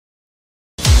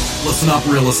Listen up,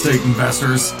 real estate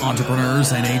investors,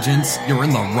 entrepreneurs, and agents. You're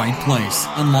in the right place.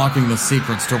 Unlocking the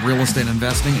secrets to real estate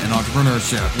investing and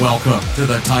entrepreneurship. Welcome to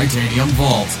the Titanium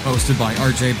Vault, hosted by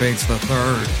RJ Bates III.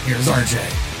 Here's RJ.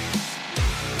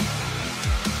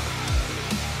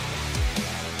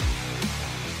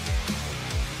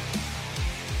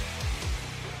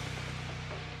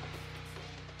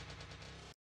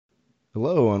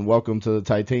 Hello and welcome to the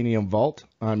Titanium Vault.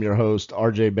 I'm your host,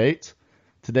 RJ Bates.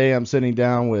 Today I'm sitting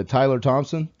down with Tyler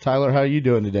Thompson. Tyler, how are you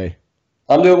doing today?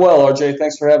 I'm doing well, RJ.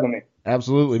 Thanks for having me.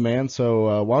 Absolutely, man.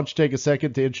 So why don't you take a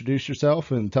second to introduce yourself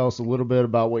and tell us a little bit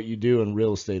about what you do in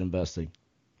real estate investing?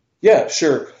 Yeah,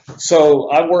 sure.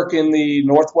 So I work in the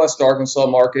Northwest Arkansas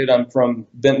market. I'm from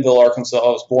Bentonville, Arkansas. I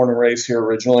was born and raised here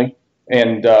originally.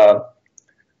 And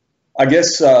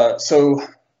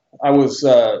I was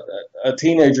a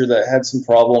teenager that had some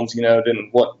problems,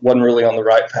 wasn't really on the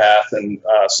right path, and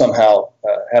somehow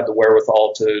had the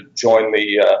wherewithal to join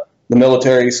the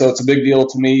military. So it's a big deal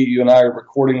to me. You and I are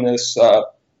recording this on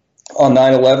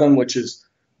 9/11,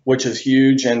 which is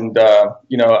huge. And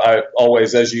I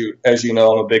always, as you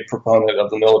know, I'm a big proponent of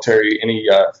the military. Any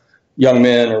young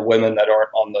men or women that aren't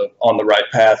on the right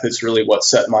path, it's really what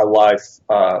set my life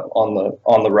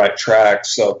on the right track.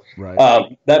 So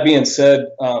right. That being said,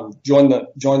 joined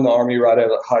the Army right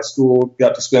out of high school.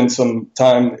 Got to spend some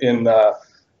time in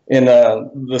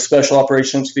the special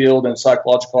operations field and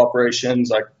psychological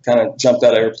operations. I kind of jumped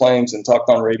out of airplanes and talked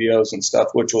on radios and stuff,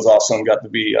 which was awesome. Got to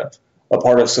be a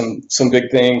part of some big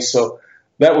things. So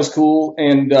that was cool.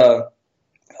 And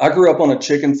I grew up on a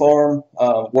chicken farm,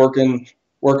 working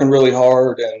really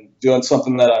hard and doing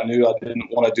something that I knew I didn't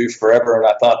want to do forever. And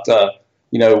I thought,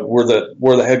 we're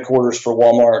the headquarters for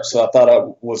Walmart. So I thought I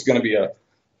was going to be a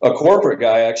corporate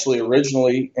guy actually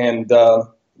originally. And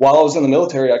while I was in the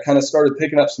military, I kind of started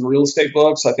picking up some real estate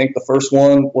books. I think the first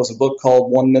one was a book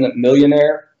called 1 Minute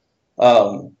Millionaire.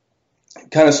 Kind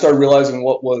of started realizing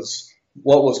what was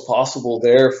possible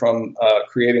there from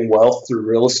creating wealth through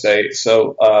real estate.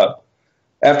 So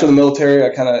after the military, I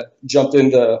kind of jumped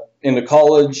into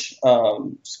college,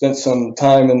 spent some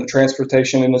time in the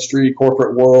transportation industry,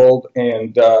 corporate world,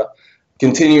 and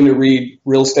continuing to read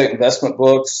real estate investment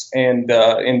books. And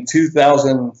in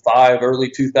 2005,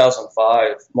 early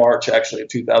 2005, March actually of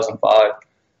 2005,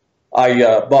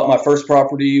 I bought my first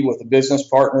property with a business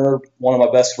partner, one of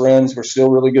my best friends. We're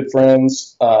still really good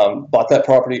friends. Bought that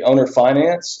property owner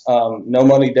finance, no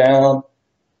money down.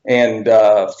 And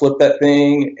flipped that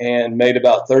thing and made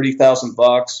about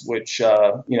 $30,000, which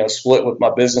split with my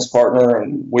business partner,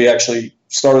 and we actually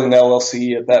started an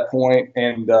LLC at that point.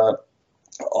 And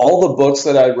all the books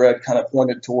that I read kind of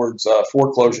pointed towards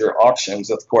foreclosure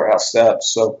auctions at the courthouse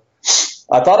steps. So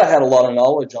I thought I had a lot of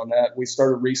knowledge on that. We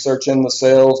started researching the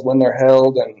sales when they're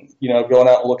held, and going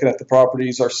out and looking at the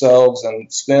properties ourselves,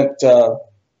 and spent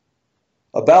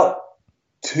about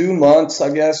 2 months, I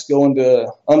guess,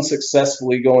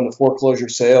 unsuccessfully going to foreclosure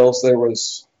sales. There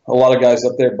was a lot of guys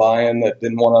up there buying that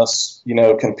didn't want us,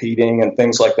 competing and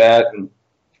things like that. And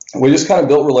we just kind of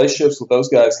built relationships with those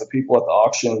guys, the people at the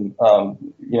auction,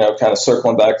 kind of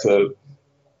circling back to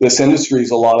this industry is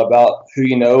a lot about who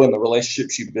you know and the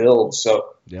relationships you build. So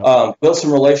built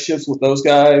some relationships with those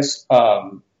guys.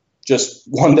 Just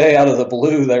one day out of the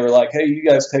blue, they were like, hey, you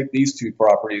guys take these 2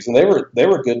 properties. And they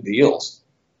were good deals.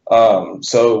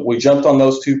 So we jumped on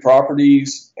those 2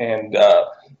 properties, and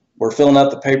we're filling out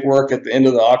the paperwork at the end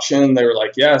of the auction. They were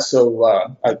like, yeah.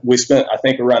 So we spent, I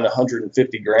think, around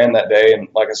 $150,000 that day. And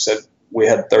like I said, we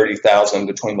had $30,000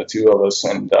 between the 2 of us.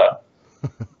 And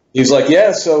he's like,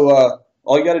 yeah. So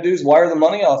all you got to do is wire the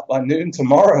money off by noon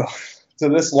tomorrow to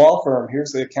this law firm.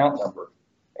 Here's the account number.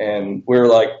 And we were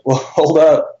like, well, hold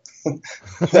up.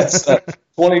 That's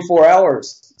 24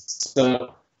 hours.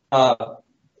 So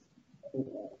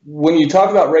when you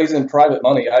talk about raising private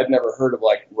money, I'd never heard of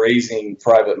raising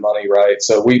private money, right?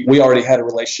 So we already had a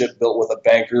relationship built with a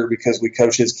banker because we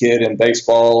coached his kid in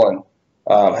baseball, and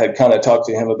had kind of talked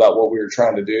to him about what we were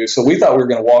trying to do. So we thought we were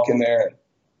going to walk in there and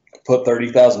put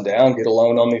 $30,000 down, get a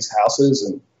loan on these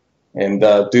houses, and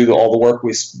do all the work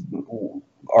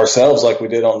ourselves like we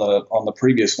did on the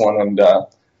previous one, and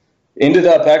ended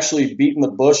up actually beating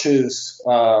the bushes.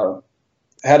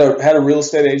 Had a real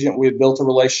estate agent we had built a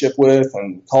relationship with,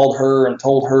 and called her and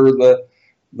told her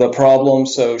the problem.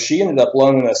 So she ended up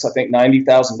loaning us, I think,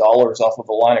 $90,000 off of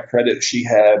a line of credit she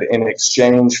had in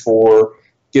exchange for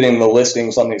getting the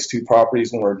listings on these 2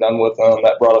 properties when we were done with them.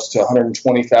 That brought us to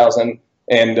 $120,000.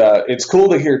 And it's cool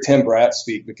to hear Tim Bratt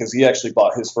speak because he actually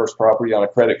bought his first property on a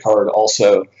credit card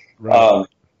also. Right.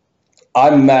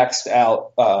 I maxed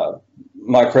out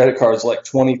my credit card is like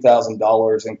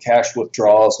 $20,000 in cash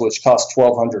withdrawals, which cost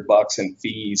 $1,200 in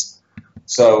fees.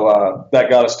 So that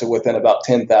got us to within about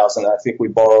 10,000. I think we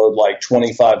borrowed like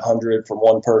 2,500 from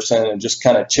one person and just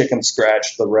kind of chicken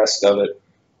scratched the rest of it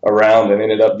around and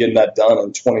ended up getting that done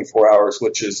in 24 hours,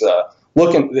 which is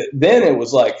then it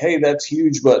was like, hey, that's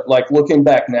huge. But like looking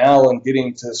back now and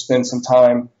getting to spend some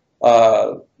time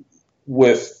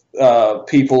with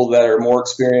people that are more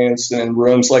experienced in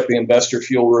rooms like the investor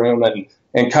fuel room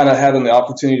and kind of having the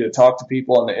opportunity to talk to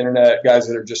people on the internet, guys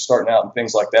that are just starting out and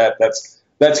things like that.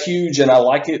 That's huge. And I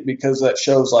like it because that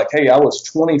shows like, hey, I was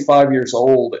 25 years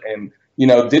old and,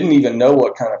 didn't even know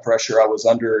what kind of pressure I was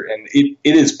under. And it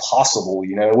is possible, we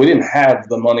didn't have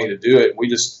the money to do it. We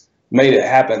just made it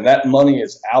happen. That money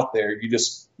is out there. You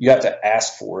have to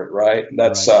ask for it. Right.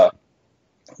 That's kind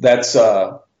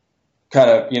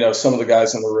of, some of the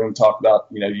guys in the room talk about,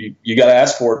 you got to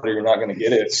ask for it or you're not going to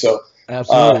get it. So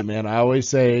absolutely, man. I always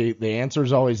say the answer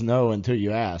is always no until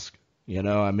you ask.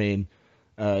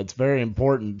 It's very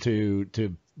important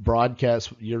to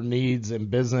broadcast your needs in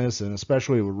business and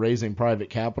especially with raising private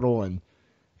capital. And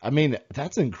I mean,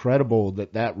 that's incredible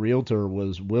that realtor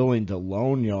was willing to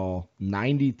loan y'all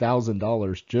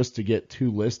 $90,000 just to get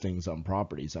 2 listings on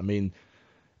properties. I mean,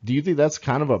 do you think that's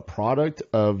kind of a product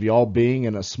of y'all being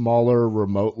in a smaller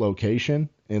remote location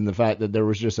and the fact that there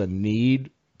was just a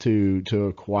need to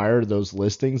acquire those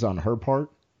listings on her part?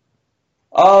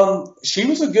 She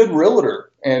was a good realtor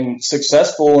and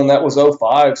successful, and that was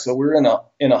 2005. So we were in a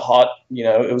hot,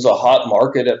 it was a hot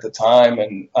market at the time.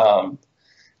 And, I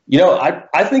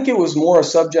think it was more a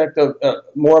subject of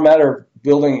more a matter of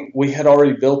building. We had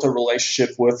already built a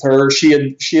relationship with her. She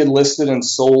had listed and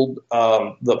sold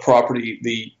the property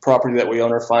that we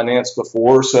owner financed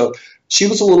before. So she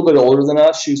was a little bit older than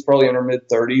us. She was probably in her mid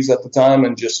 30s at the time.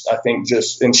 And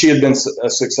and she had been a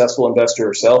successful investor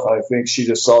herself. I think she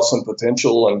just saw some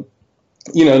potential and,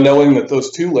 knowing that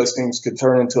those 2 listings could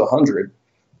turn into 100.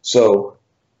 So,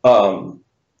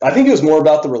 I think it was more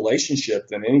about the relationship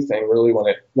than anything really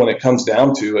when it comes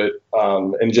down to it.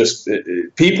 And just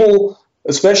people,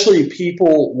 especially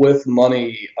people with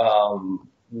money,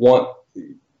 want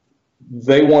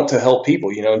to help people,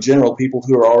 in general, people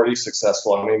who are already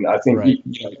successful. I mean, I think right.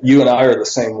 you and I are the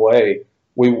same way.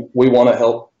 We want to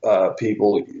help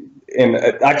people. And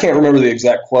I can't remember the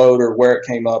exact quote or where it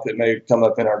came up. It may come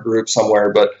up in our group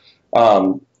somewhere, but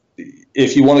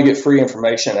if you want to get free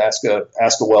information, ask a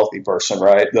wealthy person,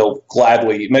 right? They'll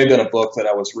gladly, it may have been a book that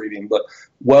I was reading, but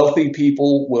wealthy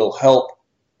people will help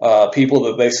people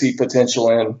that they see potential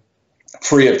in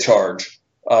free of charge.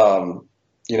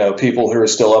 People who are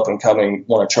still up and coming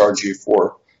want to charge you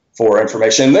for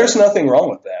information. And there's nothing wrong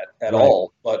with that at right.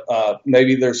 all. But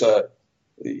maybe there's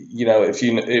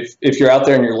if you're out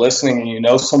there and you're listening and you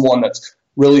know someone that's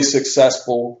really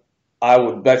successful, I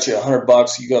would bet you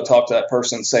 $100 you go talk to that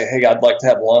person and say, hey, I'd like to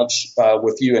have lunch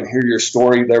with you and hear your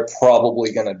story. They're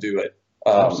probably going to do it.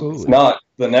 Absolutely. If not,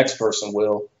 the next person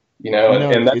will.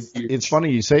 And it's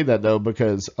funny you say that though,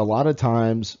 because a lot of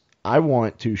times I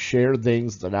want to share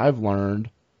things that I've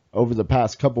learned over the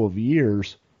past couple of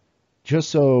years, just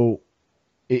so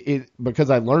because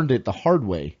I learned it the hard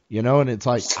way, and it's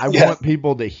like I want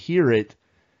people to hear it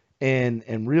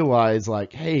and realize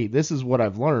like, hey, this is what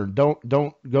I've learned.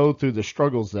 Don't go through the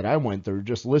struggles that I went through.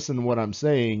 Just listen to what I'm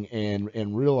saying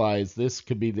and realize this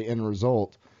could be the end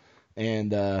result.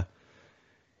 And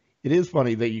it is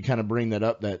funny that you kind of bring that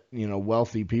up, that,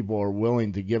 wealthy people are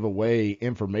willing to give away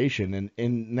information.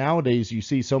 And nowadays you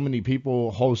see so many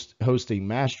people hosting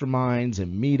masterminds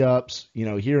and meetups.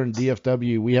 Here in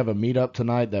DFW, we have a meetup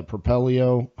tonight that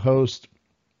Propelio hosts.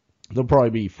 There'll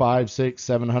probably be 500, 600,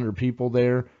 700 people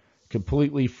there,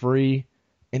 completely free.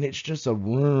 And it's just a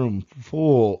room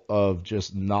full of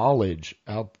just knowledge.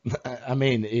 I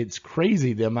mean, it's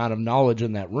crazy the amount of knowledge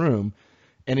in that room.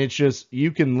 And it's just,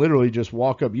 you can literally just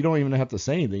walk up. You don't even have to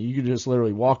say anything. You can just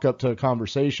literally walk up to a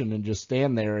conversation and just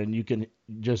stand there, and you can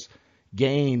just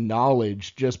gain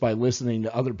knowledge just by listening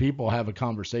to other people have a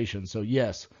conversation. So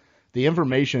yes, the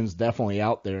information is definitely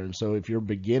out there. And so if you're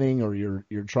beginning or you're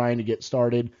trying to get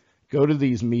started, go to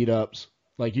these meetups.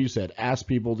 Like you said, ask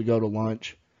people to go to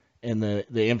lunch, and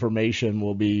the information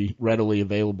will be readily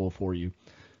available for you.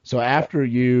 So after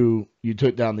you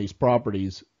took down these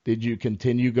properties, did you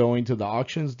continue going to the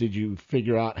auctions? Did you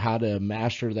figure out how to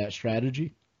master that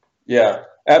strategy? Yeah,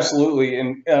 absolutely.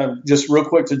 And just real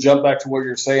quick to jump back to what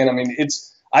you're saying, I mean,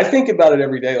 I think about it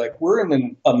every day. Like, we're in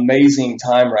an amazing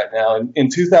time right now. In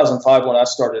 2005, when I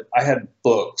started, I had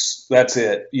books. That's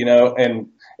it, and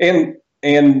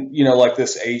like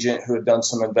this agent who had done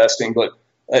some investing. But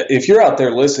if you're out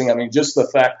there listening, I mean, just the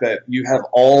fact that you have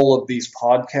all of these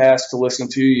podcasts to listen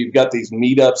to, you've got these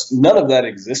meetups, none of that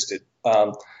existed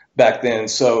back then.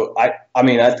 So I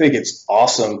mean, I think it's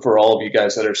awesome for all of you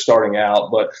guys that are starting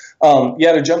out. But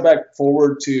to jump back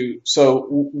forward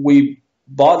so we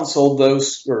bought and sold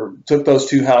those, or took those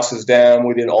 2 houses down.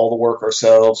 We did all the work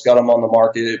ourselves, got them on the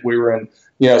market. We were in,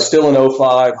 still in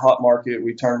 '05, hot market.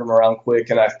 We turned them around quick,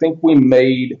 and I think we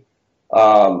made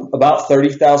about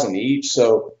 30,000 each.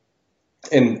 So,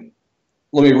 and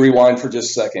let me rewind for just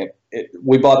a second.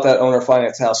 We bought that owner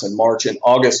finance house in March. In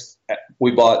August,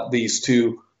 we bought these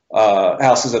 2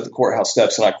 houses at the courthouse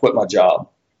steps, and I quit my job.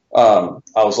 I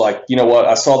was like, you know what?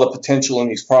 I saw the potential in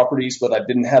these properties, but I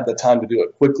didn't have the time to do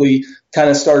it quickly. Kind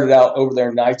of started out over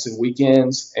there nights and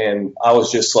weekends, and I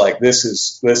was just like, this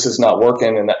is not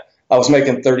working. And I was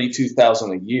making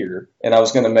 32,000 a year, and I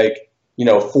was going to make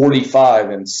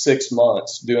 45 in 6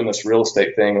 months doing this real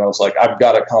estate thing. And I was like, I've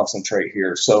got to concentrate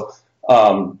here. So,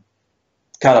 kind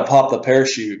of popped the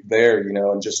parachute there,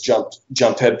 and just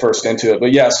jumped headfirst into it.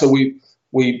 But yeah, so we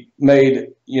made,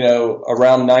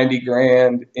 around 90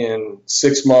 grand in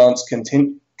 6 months,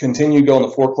 continue going to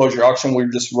foreclosure auction. We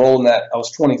were just rolling that. I was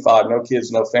 25, no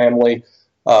kids, no family.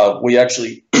 We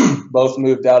actually both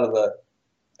moved out of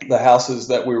the houses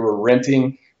that we were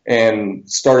renting and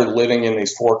started living in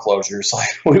these foreclosures. Like,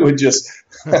 we would just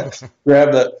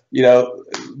grab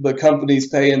the company's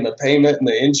paying the payment and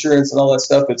the insurance and all that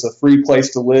stuff. It's a free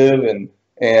place to live.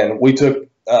 And we took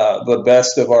the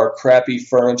best of our crappy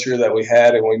furniture that we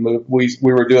had, and we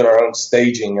were doing our own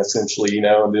staging essentially,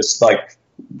 and just like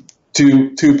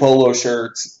two polo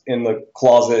shirts in the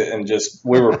closet, and just,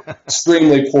 we were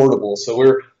extremely portable. So we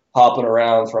were hopping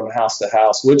around from house to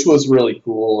house, which was really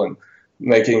cool, and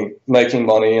making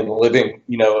money and living,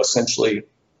 essentially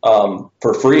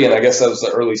for free. And I guess that was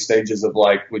the early stages of,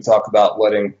 like, we talk about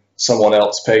letting someone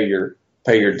else pay your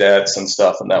debts and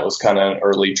stuff. And that was kind of an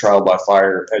early trial by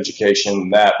fire education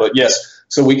and that. But yes,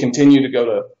 so we continue to go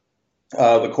to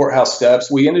the courthouse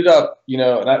steps. We ended up,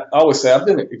 and I always say I've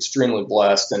been extremely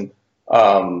blessed, and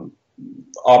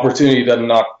opportunity doesn't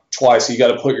knock twice. You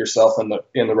got to put yourself in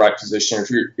the right position.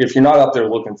 If you're not out there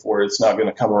looking for it, it's not going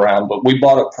to come around. But we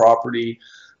bought a property,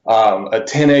 a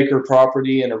 10-acre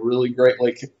property in a really great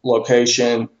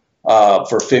location,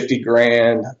 for 50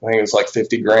 grand. I think it was like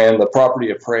 50 grand. The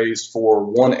property appraised for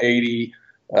 180,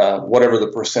 whatever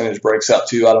the percentage breaks out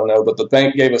to, I don't know. But the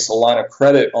bank gave us a line of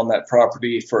credit on that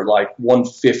property for like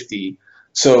 150.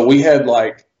 So we had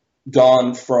like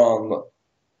gone from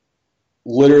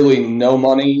literally no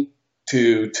money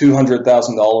to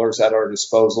 $200,000 at our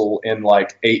disposal in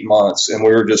like 8 months. And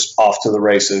we were just off to the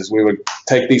races. We would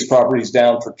take these properties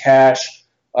down for cash,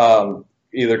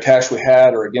 either cash we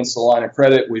had or against the line of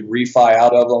credit. We'd refi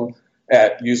out of them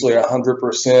at usually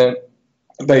 100%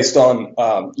 based on,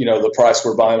 the price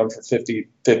we're buying them for 50,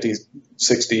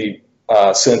 60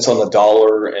 cents on the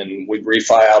dollar. And we'd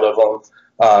refi out of them,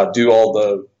 do all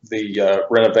the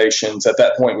renovations. At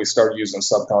that point, we started using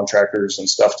subcontractors and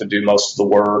stuff to do most of the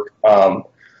work.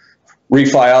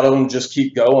 Refi out of them, just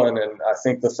keep going. And I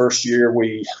think the first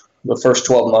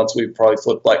 12 months, we probably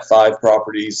flipped like 5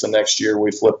 properties. The next year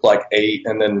we flipped like 8,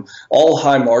 and then all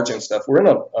high margin stuff. We're in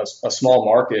a small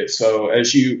market. So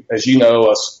as you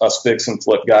know, us fix and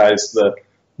flip guys,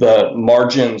 the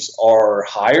margins are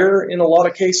higher in a lot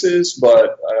of cases,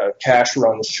 but cash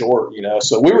runs short,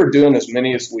 So we were doing as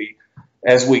many as we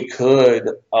could.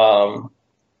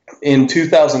 In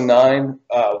 2009,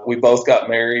 we both got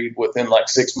married within like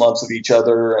 6 months of each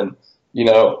other, and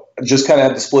just kind of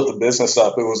had to split the business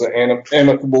up. It was an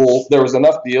amicable. There was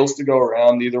enough deals to go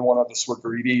around. Neither one of us were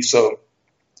greedy, so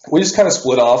we just kind of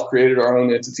split off, created our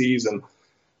own entities, and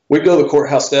we'd go to the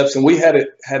courthouse steps. And we had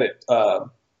it.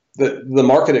 The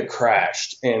market had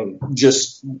crashed, and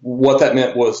just what that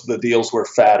meant was the deals were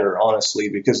fatter, honestly,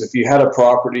 because if you had a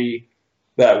property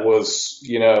that was,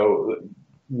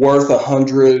 worth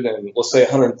 100 and let's say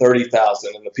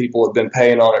 130,000, and the people have been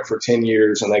paying on it for 10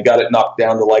 years, and they got it knocked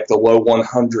down to like the low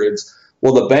 100s.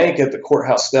 Well, the bank at the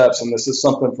courthouse steps, and this is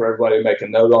something for everybody to make a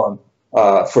note on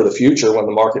for the future when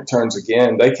the market turns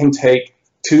again, they can take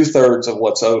 2/3 of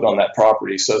what's owed on that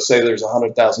property. So say there's a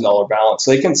 $100,000 balance,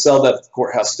 they can sell that at the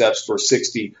courthouse steps for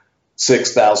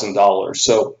 $66,000.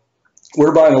 So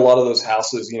we're buying a lot of those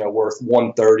houses, worth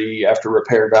 130 after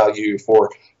repair value for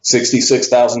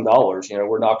 $66,000.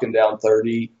 We're knocking down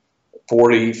 $30,000,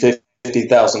 $40,000,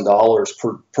 $50,000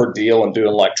 per deal and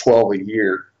doing like 12 a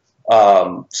year.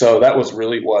 So that was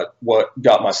really what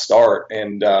got my start,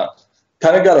 and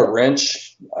kind of got a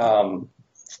wrench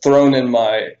thrown in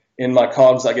my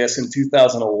cogs, I guess. In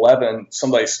 2011,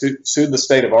 somebody sued the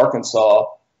state of Arkansas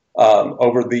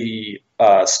over the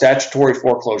statutory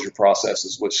foreclosure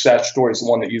processes, which statutory is the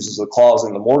one that uses the clause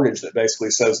in the mortgage that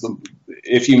basically says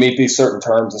if you meet these certain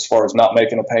terms as far as not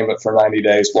making a payment for 90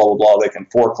 days, blah, blah, blah, they can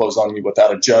foreclose on you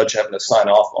without a judge having to sign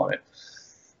off on it.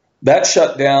 That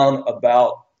shut down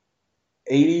about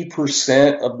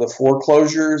 80% of the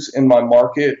foreclosures in my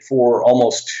market for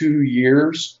almost 2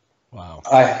 years. Wow.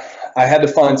 I had to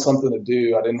find something to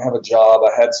do. I didn't have a job.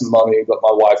 I had some money, but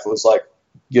my wife was like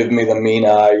giving me the mean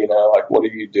eye, like, what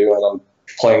are you doing? I'm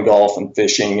playing golf and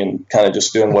fishing and kind of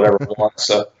just doing whatever I want.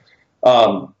 So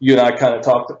you and I kind of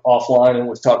talked offline, and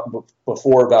we've talked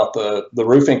before about the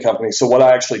roofing company. So what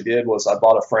I actually did was I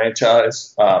bought a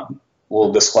franchise.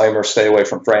 Little disclaimer, stay away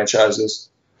from franchises.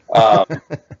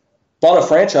 Bought a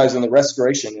franchise in the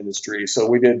restoration industry. So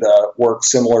we did work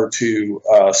similar to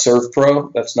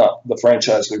ServPro. That's not the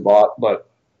franchise we bought, but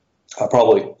I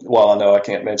know I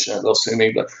can't mention it. They'll sue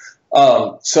me. But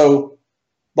so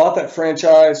bought that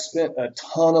franchise, spent a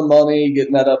ton of money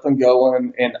getting that up and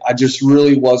going, and I just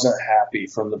really wasn't happy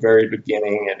from the very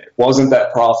beginning, and it wasn't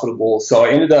that profitable. So I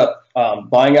ended up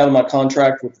buying out of my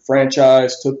contract with the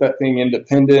franchise, took that thing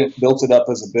independent, built it up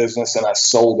as a business, and I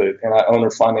sold it, and I owner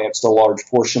financed a large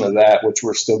portion of that, which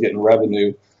we're still getting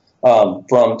revenue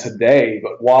from today.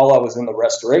 But while I was in the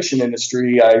restoration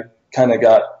industry, I kind of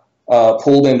got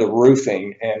pulled into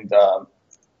roofing, and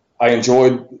I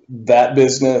enjoyed that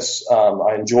business.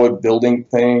 I enjoyed building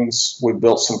things. We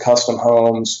built some custom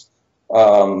homes,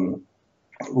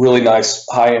 really nice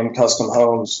high-end custom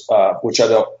homes, which I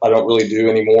don't really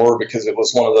do anymore because it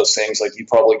was one of those things like you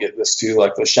probably get this too,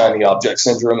 like the shiny object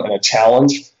syndrome and a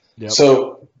challenge. Yep.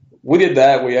 So we did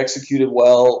that. We executed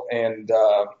well and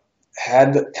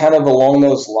had kind of along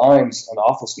those lines, an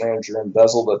office manager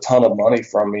embezzled a ton of money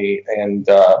from me, and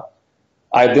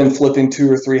I've been flipping 2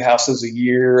 or 3 houses a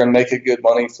year and making good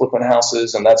money flipping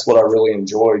houses, and that's what I really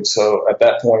enjoyed. So at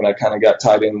that point, I kind of got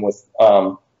tied in with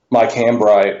Mike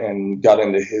Hambright and got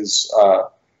into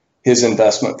his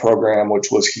investment program, which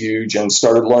was huge, and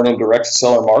started learning direct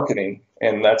seller marketing.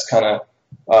 And that's kind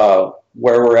of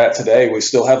where we're at today. We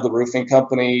still have the roofing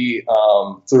company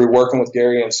through working with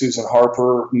Gary and Susan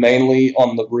Harper, mainly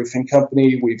on the roofing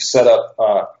company. We've set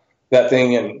up that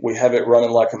thing, and we have it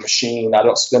running like a machine. I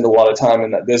don't spend a lot of time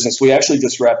in that business. We actually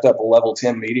just wrapped up a level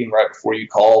 10 meeting right before you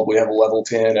called. We have a level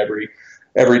 10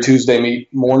 every Tuesday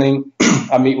morning.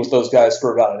 I meet with those guys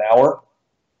for about an hour,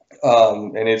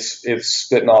 and it's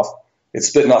spitting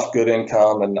off good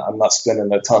income, and I'm not spending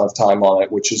a ton of time on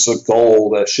it, which is a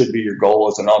goal that should be your goal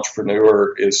as an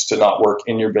entrepreneur, is to not work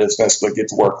in your business but get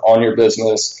to work on your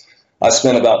business. I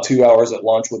spent about 2 hours at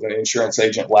lunch with an insurance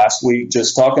agent last week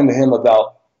just talking to him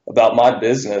about my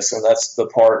business, and that's the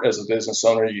part as a business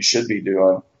owner you should be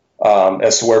doing,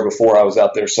 as to where before I was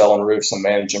out there selling roofs and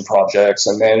managing projects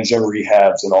and managing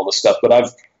rehabs and all this stuff.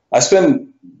 But I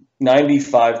spend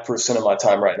 95% of my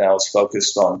time right now is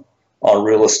focused on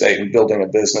real estate and building a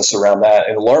business around that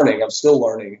and learning. I'm still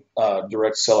learning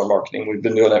direct seller marketing. We've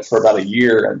been doing it for about a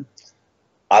year, and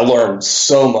I learned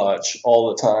so much all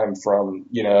the time from,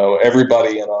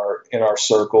 everybody in our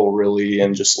circle really,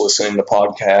 and just listening to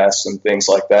podcasts and things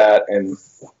like that. And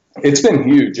it's been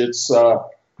huge. It's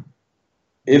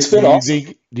been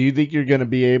awesome. Do you think you're going to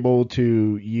be able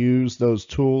to use those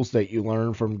tools that you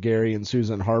learned from Gary and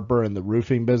Susan Harper in the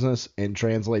roofing business and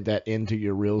translate that into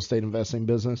your real estate investing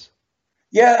business?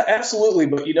 Yeah, absolutely.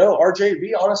 But, RJ, to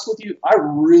be honest with you, I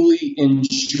really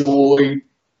enjoy,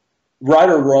 right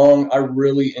or wrong, I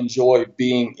really enjoy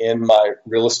being in my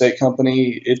real estate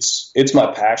company. It's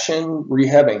my passion.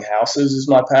 Rehabbing houses is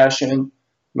my passion.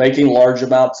 Making large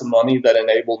amounts of money that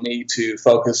enable me to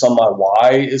focus on my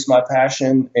why is my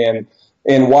passion. And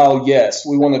while, yes,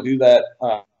 we want to do that,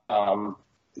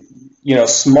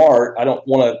 smart, I don't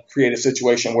want to create a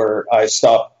situation where I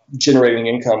stop generating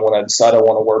income when I decide I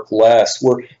want to work less.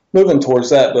 We're moving towards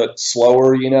that, but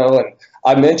slower, and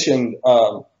I mentioned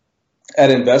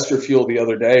at Investor Fuel the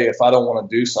other day, if I don't want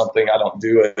to do something, I don't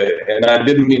do it. And I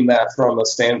didn't mean that from a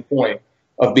standpoint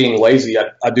of being lazy.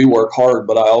 I do work hard,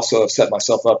 but I also have set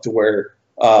myself up to where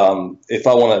if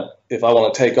I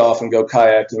want to take off and go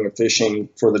kayaking or fishing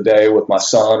for the day with my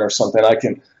son or something, I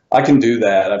can do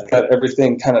that. I've got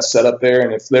everything kind of set up there.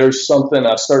 And if there's something,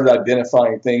 I've started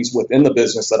identifying things within the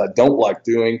business that I don't like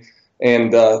doing,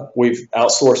 and we've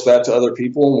outsourced that to other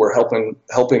people, and we're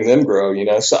helping them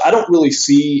grow. So I don't really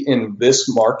see in this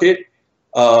market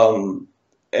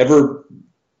ever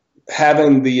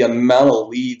having the amount of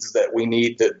leads that we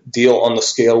need to deal on the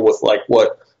scale with like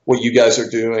what you guys are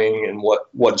doing and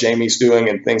what Jamie's doing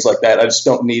and things like that. I just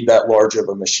don't need that large of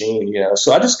a machine,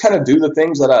 So I just kind of do the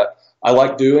things that I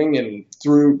like doing, and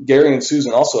through Gary and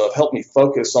Susan also have helped me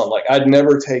focus on, like, I'd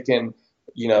never taken,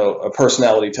 a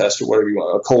personality test or whatever you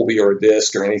want, a Colby or a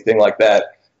DISC or anything like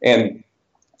that. And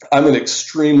I'm an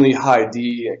extremely high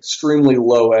D, extremely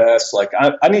low S. Like,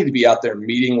 I need to be out there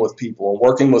meeting with people and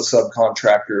working with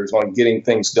subcontractors on getting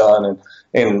things done,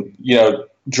 and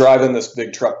driving this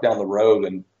big truck down the road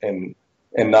and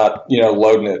not,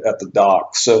 loading it at the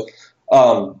dock. So,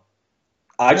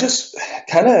 I just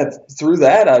kind of through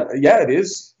that, it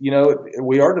is,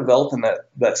 we are developing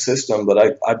that system, but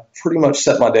I pretty much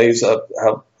set my days up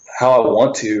how I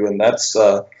want to. And that's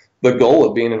the goal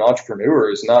of being an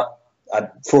entrepreneur is not,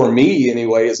 for me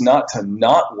anyway, is not to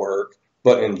not work,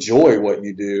 but enjoy what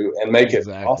you do and make it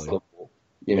profitable,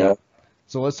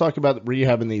 So let's talk about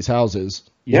rehabbing these houses.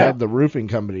 You have the roofing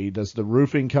company. Does the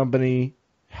roofing company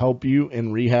help you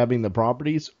in rehabbing the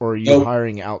properties, or are you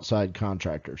hiring outside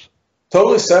contractors?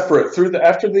 Totally separate.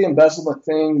 After the embezzlement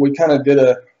thing, we kind of did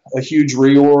a huge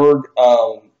reorg.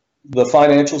 The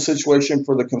financial situation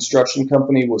for the construction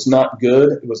company was not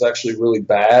good. It was actually really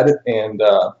bad. And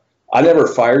I never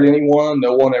fired anyone.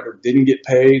 No one ever didn't get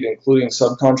paid, including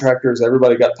subcontractors.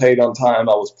 Everybody got paid on time.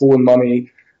 I was pulling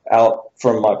money out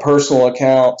from my personal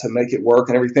account to make it work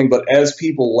and everything. But as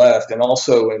people left, and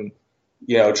also in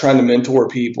trying to mentor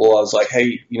people, I was like,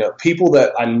 hey, people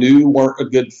that I knew weren't a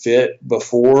good fit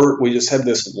before, we just had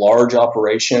this large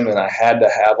operation and I had to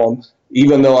have them,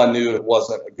 even though I knew it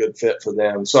wasn't a good fit for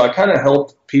them. So I kind of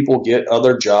helped people get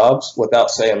other jobs without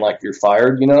saying, like, you're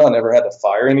fired. I never had to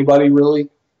fire anybody really,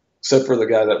 except for the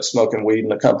guy that was smoking weed in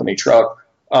the company truck.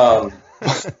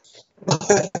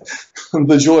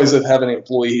 The joys of having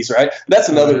employees, right? That's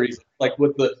another reason, like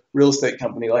with the real estate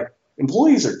company, like,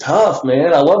 employees are tough,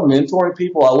 man. I love mentoring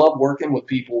people. I love working with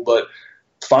people, but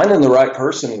finding the right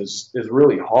person is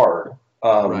really hard.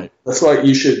 Right. That's why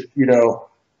you should,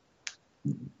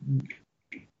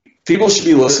 people should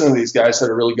be listening to these guys that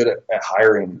are really good at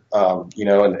hiring,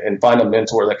 and find a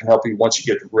mentor that can help you once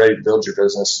you get ready to build your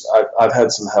business. I've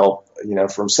had some help,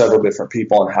 from several different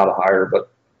people on how to hire,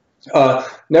 but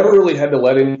never really had to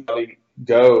let anybody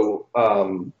go.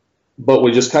 But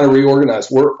we just kind of reorganized.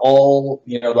 We're all,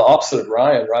 the opposite of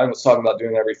Ryan. Ryan was talking about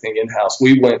doing everything in-house.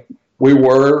 We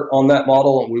were on that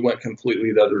model, and we went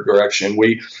completely the other direction.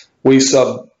 We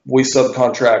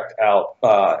subcontract out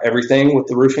everything with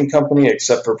the roofing company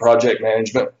except for project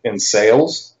management and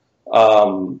sales.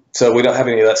 So we don't have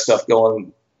any of that stuff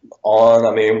going on.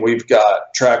 I mean, we've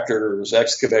got tractors,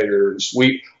 excavators.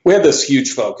 We had this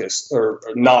huge focus, or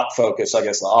not focus, I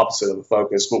guess the opposite of the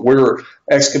focus, but we were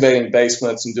excavating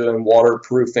basements and doing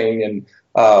waterproofing, and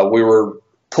we were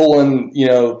pulling,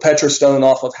 Petrostone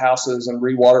off of houses and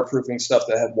re-waterproofing stuff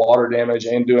that had water damage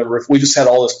and doing roof. We just had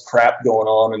all this crap going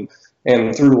on,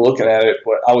 and through looking at it,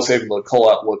 I was able to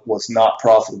call out what was not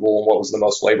profitable and what was the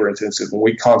most labor intensive. And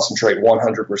we concentrate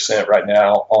 100% right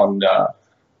now on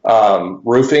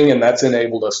roofing, and that's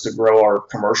enabled us to grow our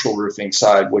commercial roofing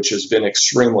side, which has been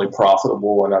extremely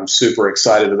profitable, and I'm super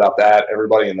excited about that.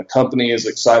 Everybody in the company is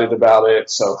excited about it.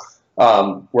 So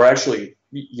we're actually,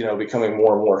 becoming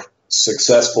more and more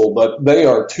successful, but they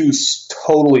are two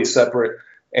totally separate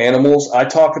animals. I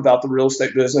talk about the real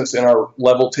estate business in our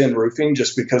level 10 roofing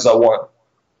just because I want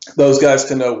those guys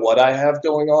to know what I have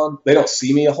going on. They don't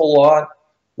see me a whole lot.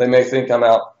 They may think I'm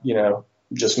out,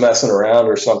 just messing around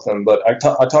or something, but I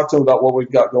talk to them about what we've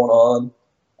got going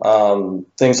on,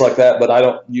 things like that. But I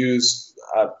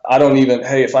don't even,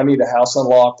 hey, if I need a house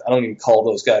unlocked, I don't even call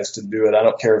those guys to do it. I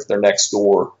don't care if they're next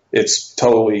door. I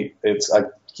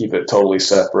keep it totally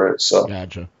separate. So,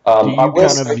 gotcha.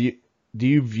 Do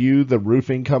you view the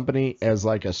roofing company as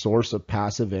like a source of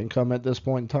passive income at this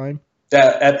point in time?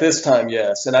 At this time,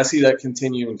 yes. And I see that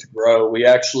continuing to grow. We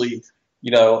actually,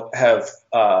 have,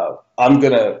 I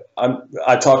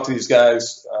talked to these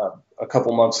guys a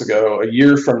couple months ago. A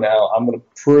year from now, I'm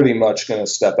pretty much going to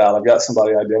step out. I've got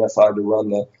somebody identified to run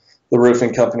the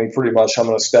roofing company. Pretty much I'm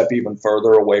going to step even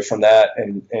further away from that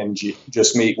and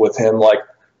just meet with him like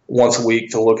once a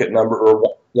week to look at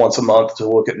or once a month to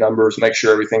look at numbers, make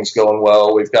sure everything's going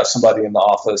well. We've got somebody in the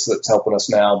office that's helping us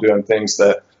now doing things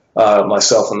that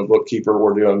myself and the bookkeeper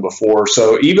were doing before.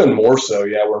 So even more so,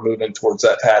 we're moving towards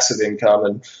that passive income.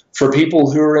 And for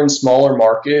people who are in smaller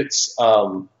markets,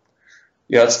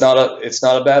 it's not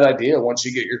a bad idea once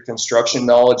you get your construction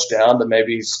knowledge down to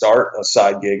maybe start a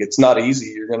side gig. It's not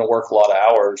easy. You're going to work a lot of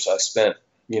hours. I spent,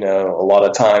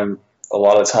 a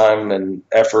lot of time and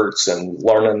efforts and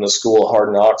learning the school of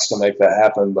hard knocks to make that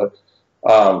happen. But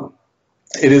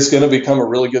it is going to become a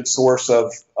really good source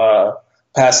of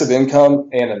passive income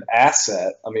and an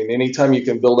asset. I mean, anytime you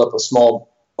can build up a small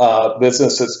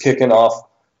business that's kicking off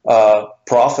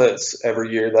profits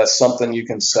every year, that's something you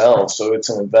can sell. So it's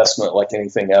an investment like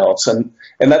anything else. And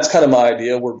that's kind of my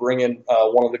idea. We're bringing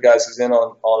one of the guys is in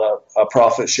on a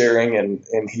profit sharing,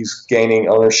 and he's gaining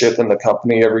ownership in the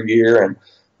company every year. And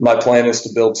my plan is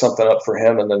to build something up for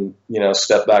him and then,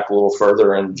 step back a little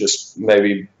further and just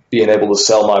maybe being able to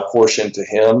sell my portion to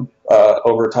him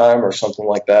over time or something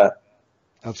like that.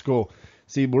 That's cool.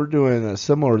 See, we're doing a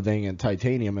similar thing in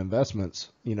Titanium Investments.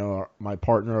 My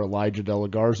partner, Elijah De La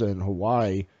Garza in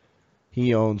Hawaii,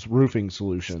 he owns Roofing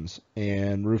Solutions.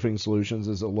 And Roofing Solutions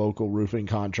is a local roofing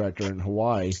contractor in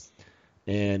Hawaii.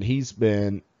 And he's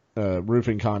been a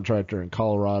roofing contractor in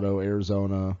Colorado,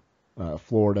 Arizona,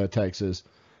 Florida, Texas.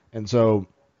 And so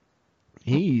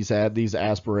he's had these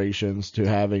aspirations to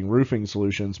having Roofing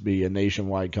Solutions be a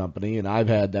nationwide company. And I've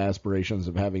had the aspirations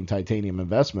of having Titanium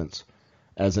Investments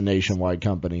as a nationwide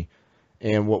company.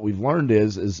 And what we've learned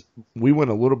is we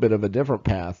went a little bit of a different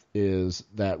path, is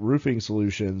that Roofing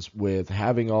Solutions, with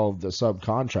having all of the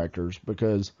subcontractors,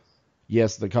 because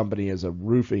yes, the company is a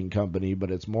roofing company, but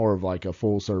it's more of like a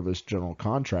full service general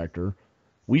contractor.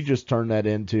 We just turned that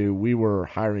into, we were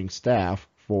hiring staff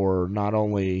for not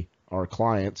only our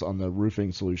clients on the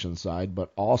Roofing Solutions side,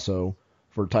 but also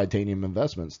for Titanium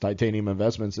Investments. Titanium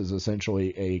Investments is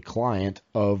essentially a client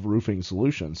of Roofing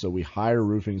Solutions. So we hire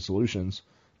Roofing Solutions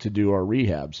to do our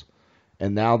rehabs.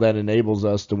 And now that enables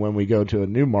us to, when we go to a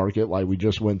new market, like we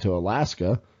just went to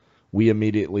Alaska, we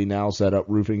immediately now set up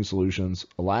Roofing Solutions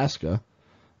Alaska.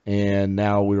 And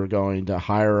now we're going to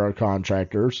hire our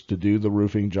contractors to do the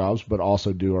roofing jobs, but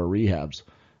also do our rehabs.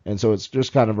 And so it's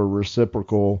just kind of a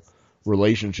reciprocal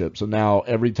relationship. So now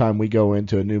every time we go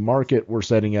into a new market, we're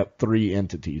setting up 3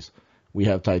 entities. We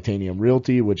have Titanium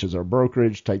Realty, which is our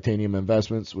brokerage, Titanium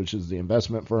Investments, which is the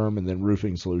investment firm, and then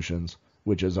Roofing Solutions,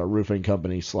 which is our roofing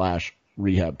company /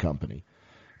 rehab company.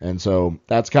 And so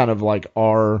that's kind of like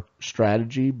our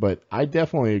strategy. But I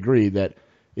definitely agree that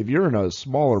if you're in a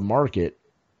smaller market,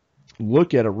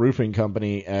 look at a roofing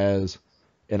company as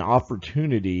an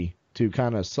opportunity to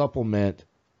kind of supplement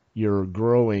your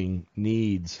growing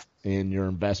needs in your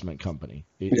investment company.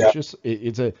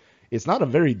 It's not a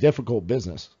very difficult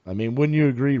business. I mean, wouldn't you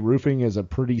agree roofing is a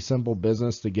pretty simple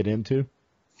business to get into?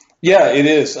 Yeah, it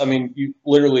is. I mean, you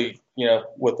literally,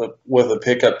 with a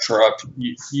pickup truck,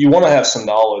 you want to have some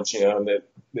knowledge, that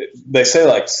they say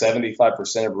like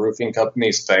 75% of roofing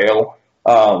companies fail.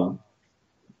 But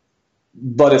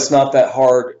it's not that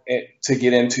hard to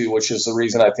get into, which is the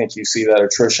reason I think you see that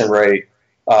attrition rate.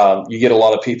 You get a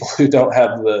lot of people who don't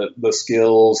have the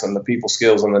skills and the people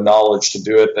skills and the knowledge to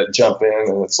do it that jump in,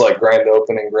 and it's like grand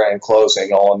opening, grand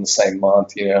closing all in the same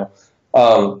month,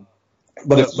 But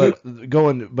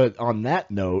on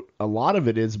that note, a lot of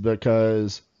it is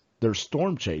because they're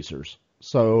storm chasers.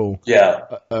 So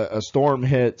yeah, a storm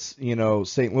hits,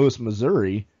 St. Louis,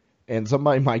 Missouri, and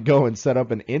somebody might go and set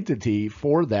up an entity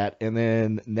for that, and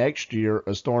then next year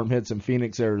a storm hits in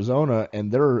Phoenix, Arizona,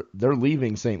 and they're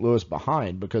leaving St. Louis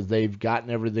behind because they've gotten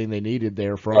everything they needed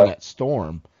there from that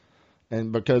storm.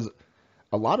 And because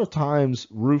a lot of times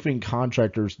roofing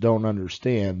contractors don't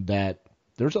understand that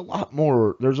there's a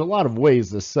lot of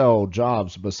ways to sell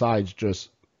jobs besides just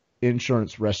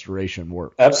insurance restoration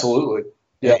work. Absolutely.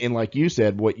 Yeah. And like you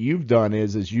said, what you've done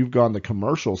is you've gone the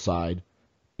commercial side.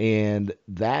 And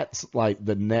that's like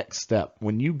the next step.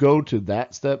 When you go to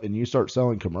that step and you start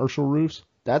selling commercial roofs,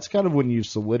 that's kind of when you've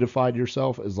solidified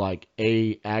yourself as like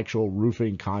a actual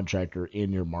roofing contractor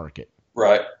in your market.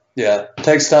 Right. Yeah. It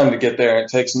takes time to get there, and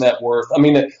it takes net worth. I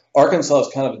mean, Arkansas is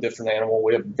kind of a different animal.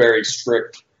 We have very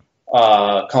strict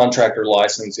contractor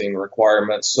licensing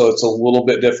requirements. So it's a little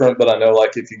bit different, but I know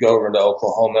like if you go over into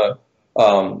Oklahoma,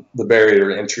 the barrier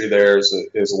to entry there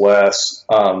is less.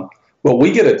 But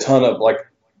we get a ton of like,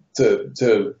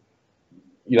 to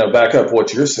back up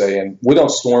what you're saying, we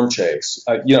don't storm chase.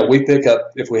 We pick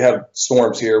up, if we have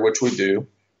storms here, which we do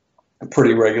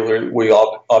pretty regularly, we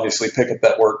obviously pick up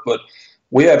that work, but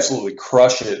we absolutely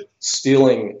crush it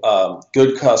stealing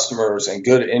good customers and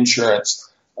good insurance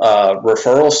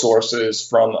referral sources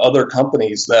from other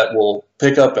companies that will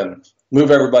pick up and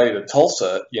move everybody to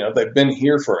Tulsa. They've been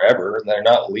here forever and they're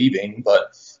not leaving,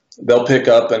 but they'll pick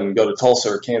up and go to Tulsa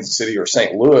or Kansas City or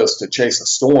St. Louis to chase a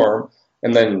storm.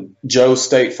 And then Joe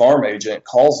State Farm agent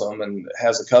calls them and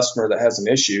has a customer that has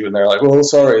an issue. And they're like, well,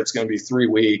 sorry, it's going to be 3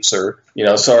 weeks, or,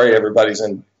 sorry, everybody's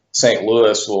in St.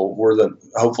 Louis. Well, we're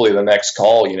hopefully the next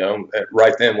call,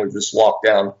 right then we just lock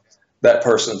down that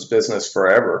person's business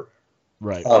forever.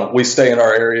 Right. We stay in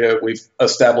our area. We've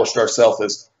established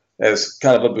ourselves as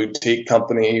kind of a boutique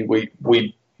company.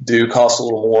 We do cost a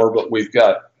little more, but we've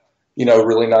got,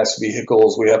 really nice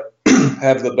vehicles. We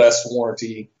have the best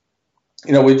warranty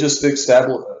we just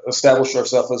established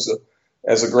ourselves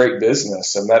as a great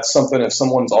business. And that's something, if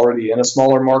someone's already in a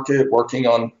smaller market working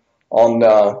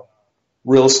on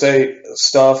real estate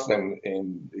stuff,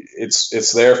 and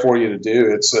it's there for you to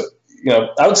do.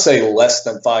 I would say less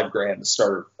than $5,000 to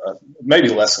start, maybe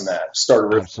less than that, start a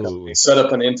real estate company, set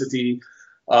up an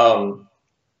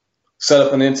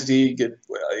entity, get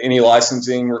any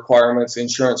licensing requirements,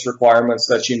 insurance requirements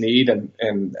that you need,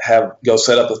 and go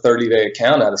set up a 30-day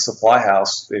account at a supply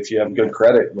house if you have good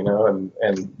credit,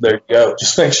 and there you go.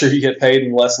 Just make sure you get paid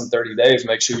in less than 30 days.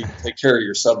 Make sure you can take care of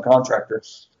your subcontractor.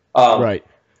 Right.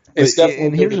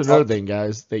 And here's another thing,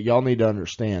 guys, that y'all need to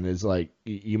understand is, like,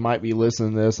 you might be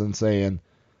listening to this and saying,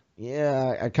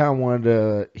 yeah, I kind of wanted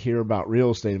to hear about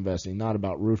real estate investing, not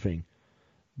about roofing.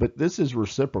 But this is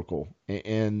reciprocal.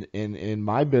 And in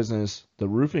my business, the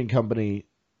roofing company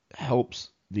helps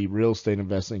the real estate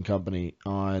investing company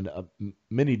on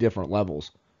many different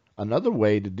levels. Another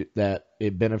way that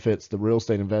it benefits the real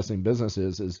estate investing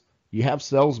businesses is you have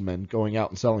salesmen going out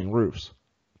and selling roofs.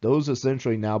 Those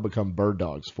essentially now become bird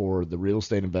dogs for the real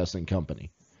estate investing company.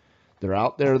 They're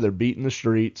out there, they're beating the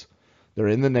streets, they're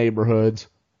in the neighborhoods.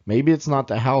 Maybe it's not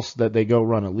the house that they go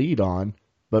run a lead on,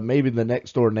 but maybe the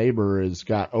next door neighbor has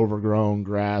got overgrown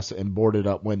grass and boarded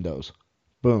up windows.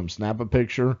 Boom, snap a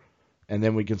picture, and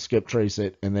then we can skip trace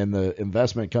it, and then the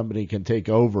investment company can take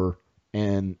over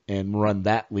and run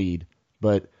that lead.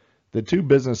 But the two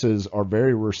businesses are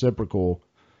very reciprocal,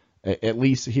 at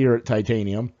least here at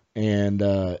Titanium. And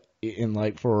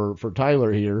like for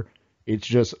Tyler here, it's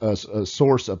just a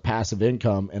source of passive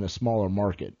income in a smaller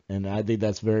market. And I think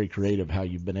that's very creative how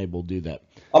you've been able to do that.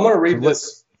 I'm going to read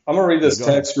this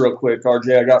text real quick,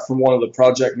 RJ, I got from one of the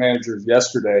project managers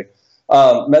yesterday.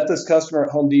 Met this customer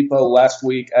at Home Depot last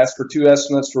week, asked for 2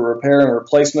 estimates for repair and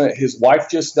replacement. His wife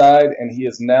just died, and he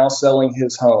is now selling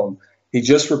his home. He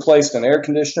just replaced an air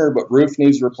conditioner, but roof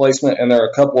needs replacement, and there are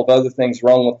a couple of other things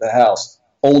wrong with the house.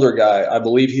 Older guy, I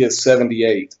believe he is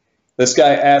 78. This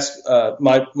guy asked,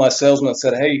 my salesman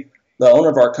said, hey, the owner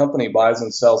of our company buys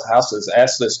and sells houses.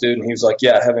 Ask this dude, and he was like,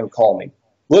 yeah, have him call me.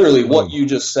 Literally what you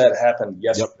just said happened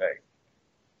yesterday. Yep.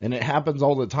 And it happens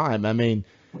all the time. I mean,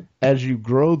 as you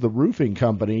grow the roofing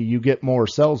company, you get more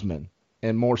salesmen,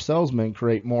 and more salesmen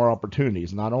create more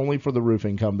opportunities, not only for the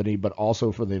roofing company, but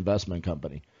also for the investment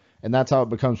company. And that's how it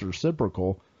becomes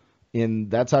reciprocal.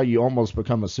 And that's how you almost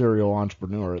become a serial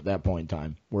entrepreneur at that point in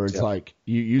time, where it's like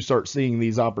you start seeing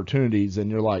these opportunities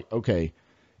and you're like, okay,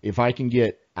 if I can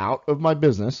get out of my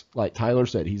business, like Tyler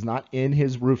said, he's not in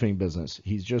his roofing business.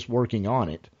 He's just working on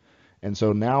it. And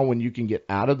so now when you can get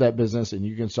out of that business and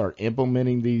you can start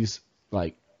implementing these,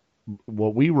 like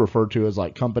what we refer to as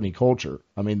like company culture.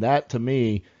 I mean, that to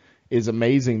me is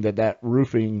amazing that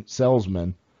roofing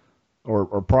salesman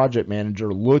or project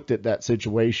manager looked at that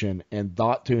situation and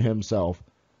thought to himself,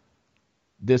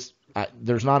 there's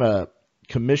not a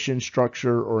commission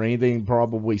structure or anything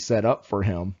probably set up for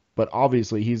him, but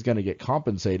obviously he's going to get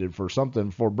compensated for something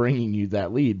for bringing you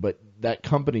that lead. But that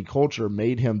company culture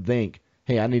made him think,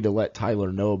 hey, I need to let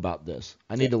Tyler know about this.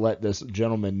 I need to let this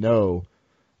gentleman know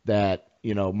that,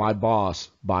 my boss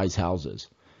buys houses.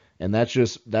 And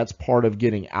that's part of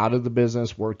getting out of the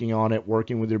business, working on it,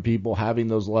 working with your people, having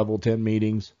those level 10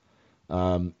 meetings.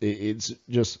 It's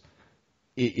just,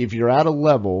 if you're at a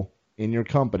level in your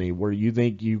company where you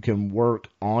think you can work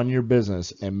on your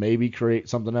business and maybe create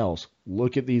something else,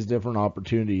 look at these different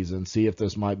opportunities and see if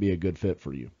this might be a good fit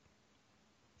for you.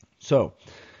 So,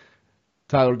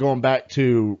 Tyler, going back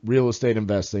to real estate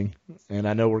investing, and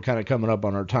I know we're kind of coming up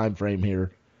on our time frame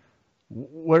here,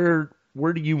 where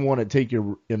do you want to take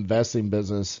your investing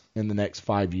business in the next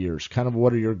 5 years? Kind of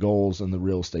what are your goals in the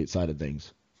real estate side of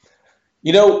things?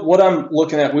 What I'm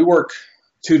looking at, we work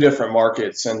 2 different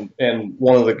markets, and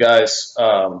one of the guys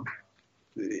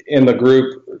in the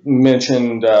group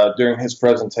mentioned during his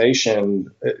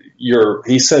presentation,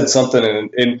 he said something,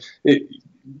 and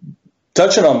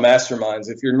touching on masterminds,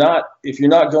 if you're not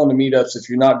going to meetups, if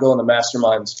you're not going to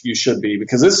masterminds, you should be,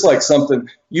 because it's like something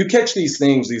you catch these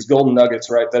things, these golden nuggets,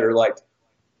 right, that are like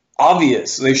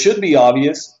obvious. They should be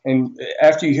obvious, and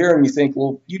after you hear them, you think,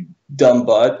 well, you dumb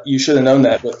butt, you should have known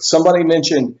that. But somebody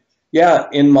mentioned, yeah,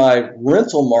 in my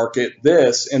rental market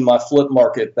this, in my flip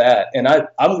market that, and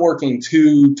I'm working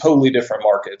 2 totally different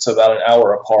markets, about an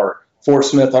hour apart, Fort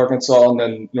Smith, Arkansas, and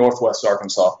then Northwest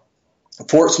Arkansas.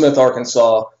 Fort Smith,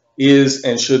 Arkansas is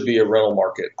and should be a rental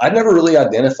market. I've never really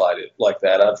identified it like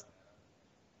that. I've,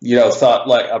 thought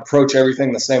like approach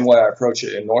everything the same way I approach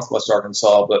it in Northwest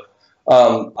Arkansas. But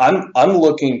I'm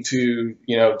looking to,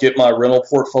 get my rental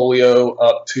portfolio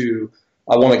up to,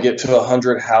 I want to get to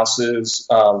 100 houses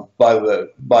by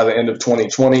the end of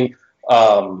 2020.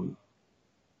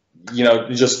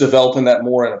 just developing that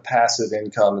more in a passive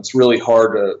income. It's really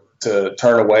hard to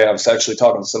turn away. I was actually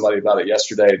talking to somebody about it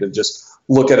yesterday, to just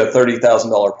look at a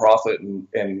 $30,000 profit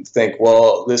and think,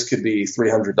 well, this could be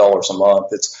 $300 a month.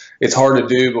 It's hard to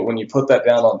do, but when you put that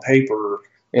down on paper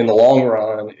in the long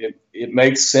run, it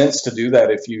makes sense to do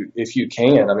that if you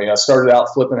can. I mean, I started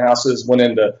out flipping houses, went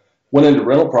into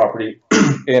rental property,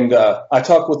 and I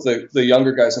talk with the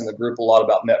younger guys in the group a lot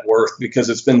about net worth, because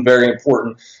it's been very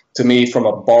important to me from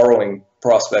a borrowing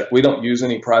prospect. We don't use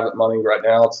any private money right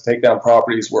now to take down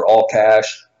properties. We're all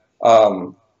cash.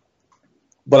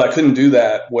 But I couldn't do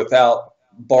that without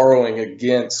borrowing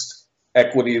against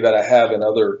equity that I have in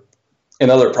other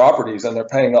properties, and they're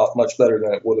paying off much better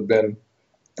than it would have been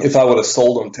if I would have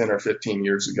sold them 10 or 15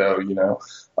 years ago,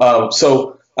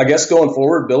 So I guess going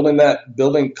forward,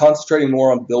 concentrating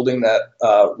more on building that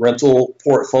rental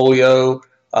portfolio.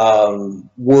 I'm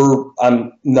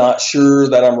not sure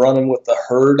that I'm running with the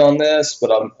herd on this,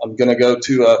 but I'm going to go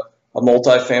to a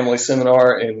multifamily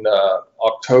seminar in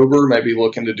October, maybe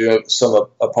looking to do some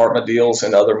apartment deals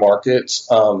in other markets.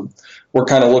 We're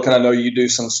kind of looking, I know you do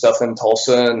some stuff in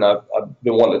Tulsa, and I've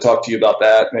been wanting to talk to you about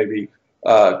that, maybe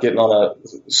getting on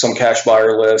some cash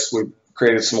buyer list. We've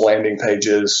created some landing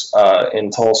pages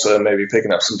in Tulsa, maybe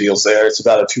picking up some deals there. It's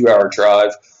about a 2-hour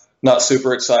drive. Not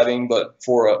super exciting, but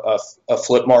for a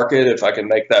flip market, if I can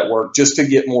make that work, just to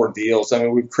get more deals. I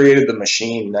mean, we've created the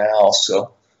machine now,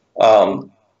 so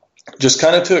just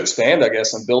kind of to expand, I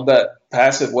guess, and build that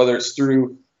passive, whether it's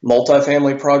through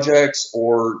multifamily projects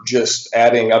or just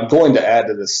adding. I'm going to add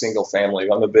to the single family.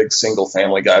 I'm a big single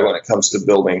family guy when it comes to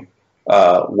building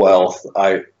wealth.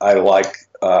 I like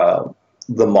the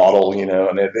model,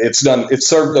 and it's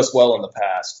served us well in the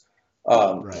past.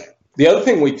 Right. The other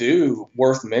thing we do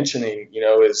worth mentioning,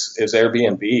 is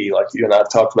Airbnb. Like you and I have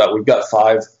talked about, we've got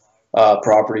 5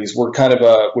 properties. We're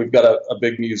we've got a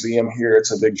big museum here.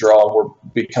 It's a big draw. We're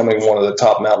becoming one of the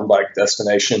top mountain bike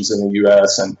destinations in the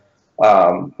U.S. And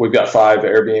we've got 5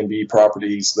 Airbnb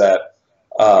properties that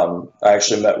I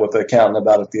actually met with the accountant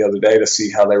about it the other day to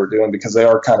see how they were doing, because they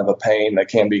are kind of a pain. They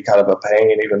can be kind of a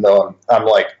pain, even though I'm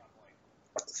like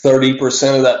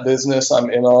 30% of that business I'm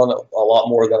in on a lot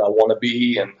more than I want to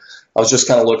be. And I was just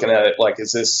kind of looking at it like,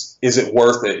 is it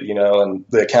worth it? And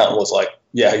the accountant was like,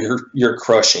 yeah, you're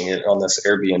crushing it on this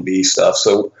Airbnb stuff.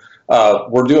 So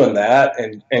we're doing that,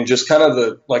 and just kind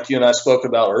of like you and I spoke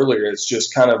about earlier, it's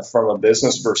just kind of from a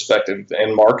business perspective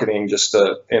and marketing, just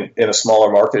in a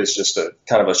smaller market, it's just a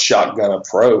kind of a shotgun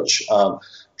approach.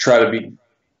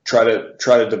 Try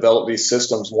to develop these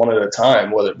systems one at a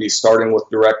time, whether it be starting with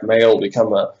direct mail,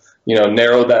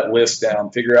 narrow that list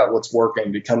down, figure out what's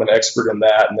working, become an expert in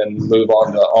that, and then move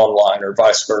on to online, or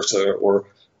vice versa, or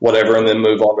whatever, and then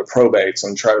move on to probates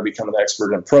and try to become an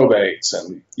expert in probates,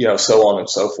 and so on and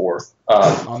so forth.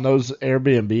 On those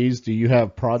Airbnbs, do you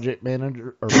have project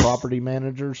manager or property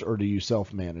managers, or do you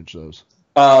self-manage those?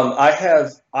 I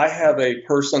have a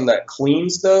person that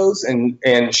cleans those, and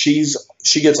she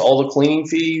gets all the cleaning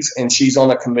fees, and she's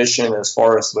on a commission as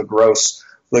far as the gross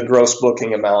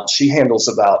booking amount. She handles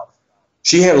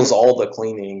all the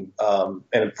cleaning,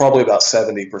 and probably about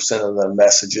 70% of the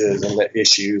messages and the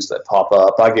issues that pop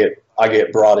up. I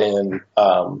get brought in,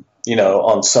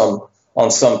 on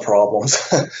some problems.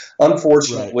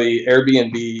 Unfortunately, right.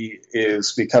 Airbnb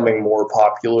is becoming more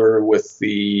popular with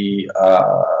the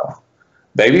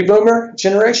baby boomer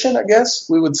generation, I guess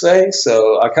we would say.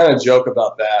 So I kind of joke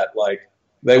about that. Like,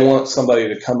 they want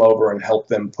somebody to come over and help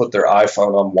them put their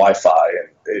iPhone on Wi-Fi.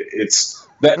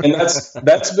 And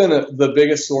that's been the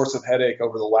biggest source of headache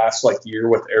over the last year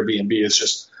with Airbnb, is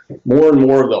just more and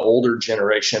more of the older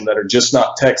generation that are just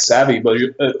not tech savvy. But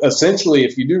essentially,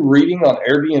 if you do reading on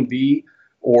Airbnb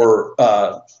or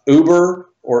Uber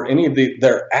or any of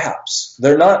their apps,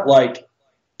 they're not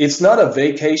it's not a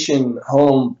vacation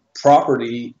home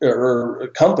property or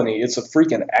company. It's a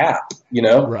freaking app,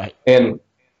 Right. And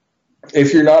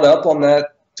if you're not up on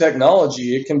that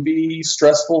technology, it can be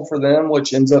stressful for them,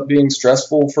 which ends up being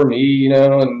stressful for me,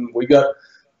 and we got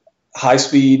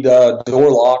high-speed door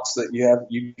locks that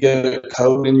you get a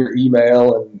code in your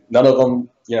email, and none of them,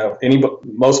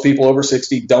 most people over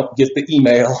 60 don't get the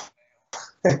email.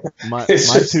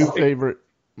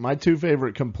 My two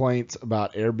favorite complaints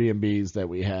about Airbnbs that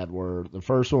we had were, the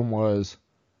first one was,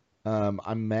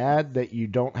 I'm mad that you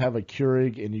don't have a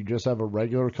Keurig and you just have a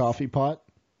regular coffee pot.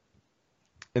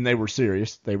 And they were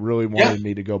serious. They really wanted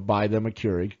me to go buy them a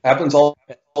Keurig. Happens all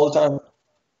the time.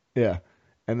 Yeah.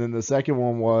 And then the second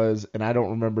one was, and I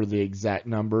don't remember the exact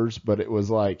numbers, but it was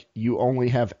like, you only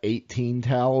have 18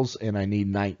 towels and I need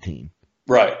 19.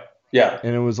 Right. Yeah.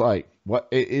 And it was like, what?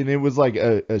 And it was like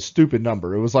a stupid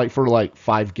number. It was like for like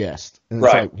 5 guests. And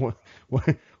it's Right.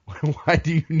 like, why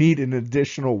do you need an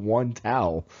additional 1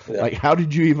 towel? Yeah. Like, how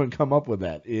did you even come up with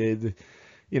that?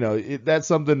 That's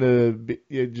something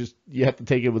you have to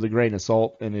take it with a grain of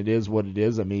salt, and it is what it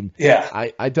is. I mean, Yeah.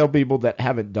 I tell people that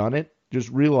haven't done it, just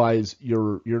realize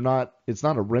it's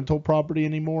not a rental property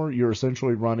anymore. You're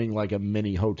essentially running like a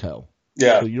mini hotel.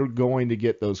 Yeah. So you're going to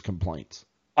get those complaints.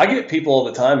 I get people all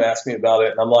the time ask me about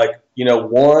it, and I'm like,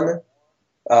 1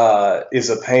 is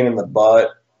a pain in the butt.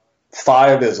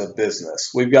 5 is a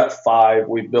business. We've got 5.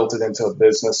 We've built it into a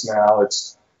business now.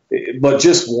 But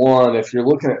just 1, if you're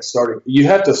looking at starting, you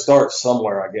have to start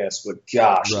somewhere, I guess. But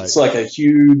gosh, Right. It's like a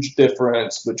huge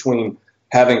difference between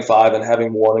having 5 and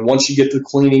having 1. And once you get the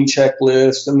cleaning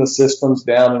checklist and the systems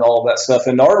down and all of that stuff,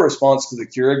 and our response to the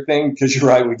Keurig thing, because you're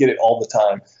right, we get it all the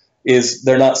time, is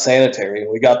they're not sanitary.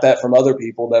 And we got that from other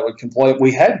people that would complain.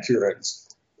 We had Keurigs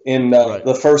in Right.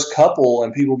 the first couple,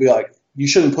 and people would be like, you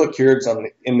shouldn't put Keurigs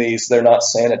in these. They're not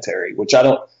sanitary, which I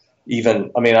don't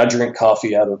even, I drink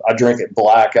coffee I drink it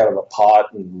black out of a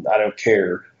pot, and I don't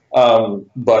care.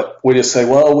 But we just say,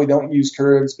 well, we don't use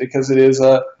Keurigs because it is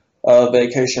a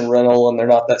vacation rental and they're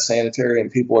not that sanitary.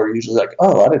 And people are usually like,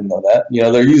 oh, I didn't know that.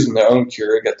 They're using their own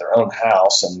Keurig at their own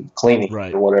house and cleaning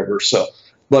Right. or whatever. So,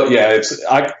 but yeah,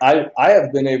 I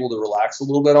have been able to relax a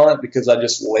little bit on it because I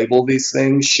just label these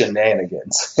things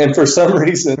shenanigans. And for some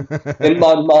reason in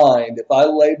my mind, if I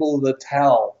label the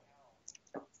towel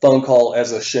phone call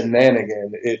as a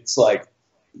shenanigan, it's like,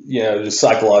 just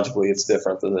psychologically it's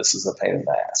different than this is a pain in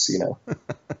the ass,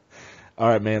 All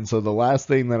right, man. So the last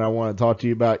thing that I want to talk to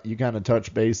you about, you kind of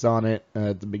touched base on it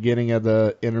at the beginning of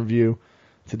the interview.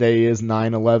 Today is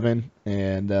 9/11,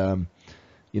 and I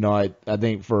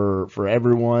think for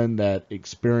everyone that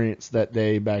experienced that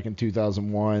day back in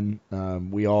 2001,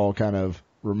 we all kind of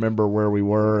remember where we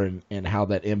were and how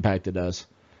that impacted us.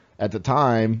 At the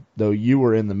time, though, you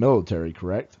were in the military,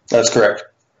 correct? That's correct.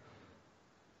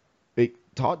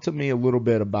 Talk to me a little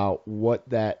bit about what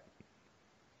kind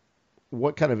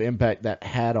of impact that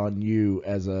had on you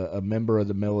as a member of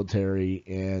the military,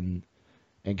 and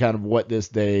kind of what this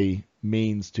day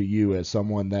means to you as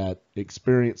someone that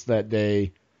experienced that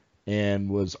day and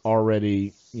was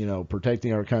already,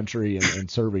 protecting our country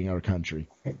and serving our country.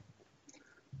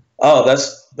 Oh,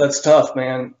 that's tough,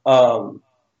 man.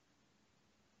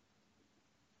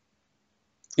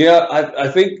 I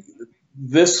think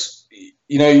this,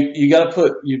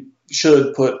 you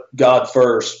should put God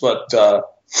first, but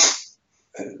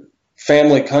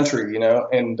family, country,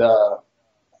 and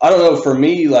I don't know, for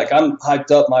me, like, I'm hyped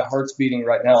up, my heart's beating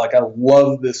right now. Like, I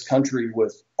love this country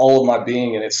with all of my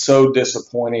being, and it's so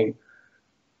disappointing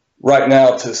right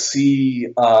now to see,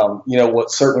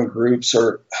 what certain groups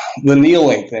are, the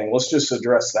kneeling thing. Let's just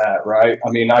address that, right?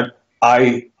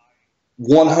 I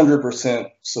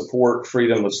 100% support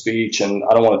freedom of speech, and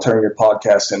I don't want to turn your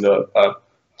podcast into a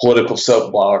political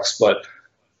soapbox, but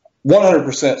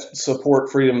 100%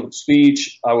 support freedom of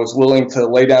speech. I was willing to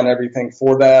lay down everything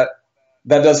for that.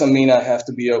 That doesn't mean I have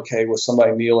to be okay with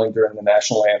somebody kneeling during the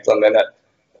national anthem. And that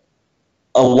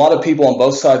a lot of people on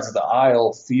both sides of the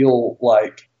aisle feel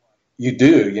like you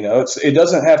do. It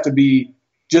doesn't have to be,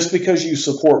 just because you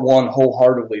support one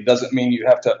wholeheartedly doesn't mean you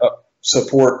have to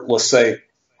support, let's say,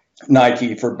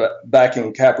 Nike for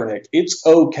backing Kaepernick. It's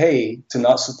okay to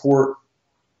not support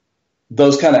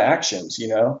those kind of actions,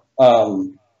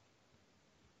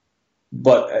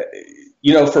 but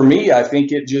for me, I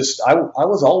think I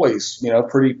was always,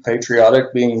 pretty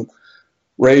patriotic, being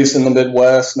raised in the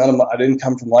Midwest. I didn't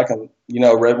come from like a,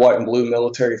 red, white, and blue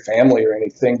military family or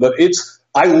anything, but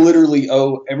I literally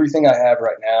owe everything I have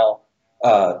right now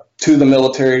to the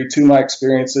military, to my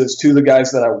experiences, to the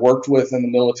guys that I worked with in the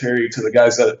military, to the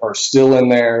guys that are still in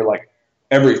there, like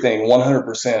everything,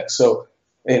 100%. So,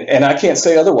 and I can't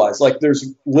say otherwise. Like,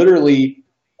 there's literally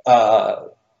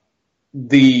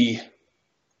the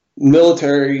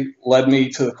military led me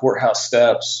to the courthouse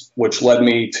steps, which led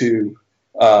me to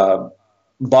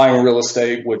buying real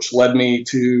estate, which led me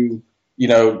to,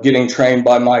 getting trained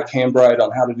by Mike Hambright on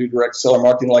how to do direct seller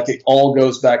marketing. Like, it all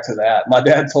goes back to that. My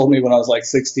dad told me when I was like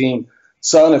 16,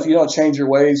 son, if you don't change your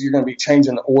ways, you're going to be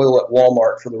changing oil at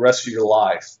Walmart for the rest of your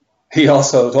life. He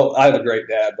also told, I have a great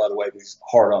dad, by the way, he's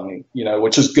hard on me,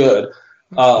 which is good.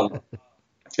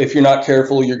 If you're not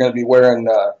careful, you're going to be wearing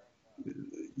your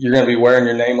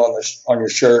name on your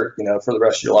shirt, for the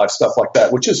rest of your life, stuff like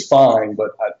that, which is fine.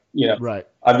 But Right.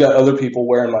 I've got other people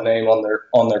wearing my name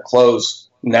on their clothes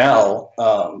now.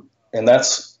 And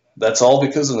that's all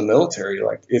because of the military.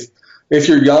 Like, if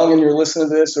you're young and you're listening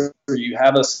to this, or you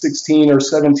have a 16 or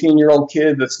 17-year-old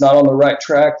kid that's not on the right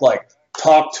track, like,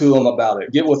 talk to them about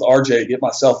it. Get with RJ, get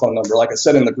my cell phone number. Like I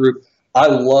said in the group, I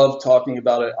love talking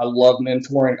about it. I love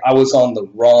mentoring. I was on the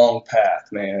wrong path,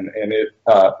 man. And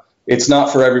it's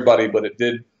not for everybody, but it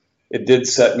did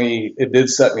set me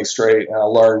straight. And I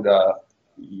learned,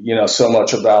 so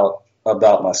much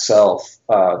about myself,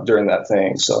 during that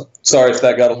thing. So sorry if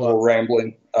that got a little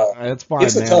rambling. That's fine,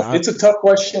 it's a tough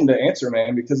question to answer,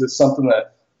 man, because it's something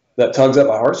that tugs at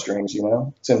my heartstrings,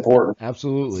 It's important.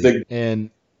 Absolutely. And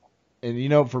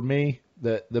for me,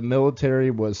 the military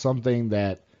was something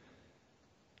that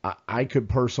I could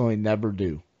personally never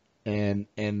do.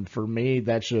 And for me,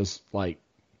 that's just like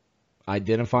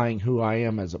identifying who I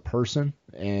am as a person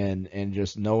and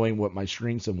just knowing what my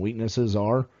strengths and weaknesses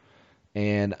are.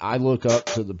 And I look up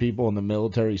to the people in the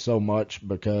military so much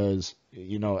because,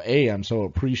 I'm so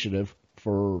appreciative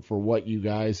for what you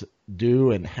guys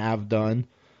do and have done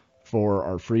for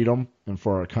our freedom and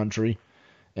for our country.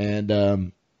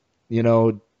 And,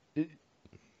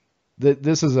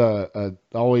 this is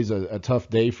always a tough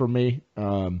day for me.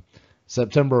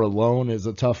 September alone is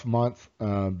a tough month,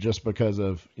 just because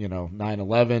of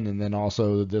 9/11, and then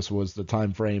also this was the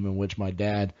time frame in which my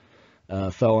dad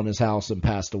fell in his house and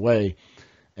passed away,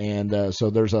 and so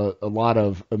there's a lot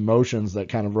of emotions that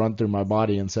kind of run through my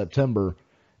body in September,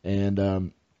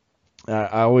 and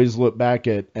I always look back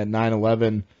at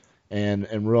 9/11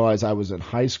 and realize I was in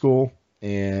high school,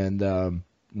 and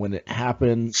when it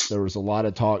happened, there was a lot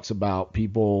of talks about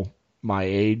people my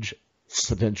age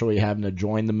potentially having to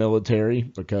join the military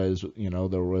because,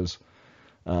 there was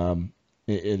a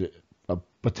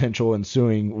potential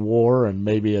ensuing war and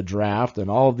maybe a draft, and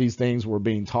all of these things were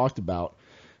being talked about.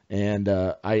 And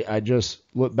I just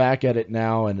look back at it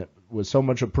now and with so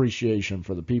much appreciation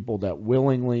for the people that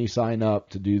willingly sign up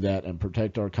to do that and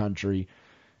protect our country.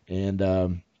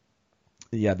 And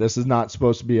this is not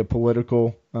supposed to be a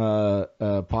political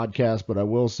podcast, but I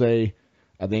will say,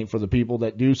 I think for the people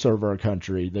that do serve our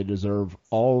country, they deserve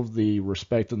all of the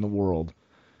respect in the world.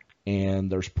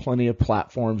 And there's plenty of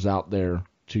platforms out there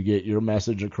to get your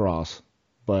message across,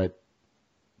 but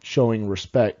showing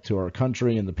respect to our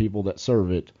country and the people that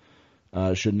serve it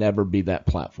should never be that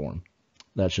platform.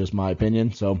 That's just my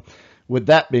opinion. So with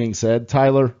that being said,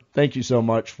 Tyler, thank you so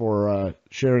much for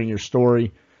sharing your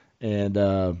story. And,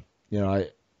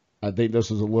 I think this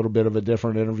was a little bit of a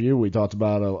different interview. We talked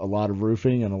about a lot of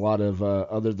roofing and a lot of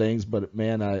other things, but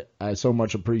man, I so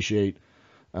much appreciate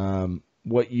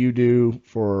what you do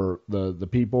for the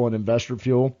people in Investor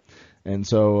Fuel. And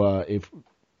so if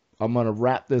I'm going to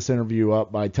wrap this interview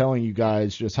up by telling you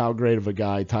guys just how great of a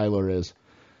guy Tyler is.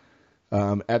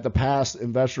 At the past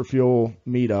Investor Fuel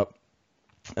meetup,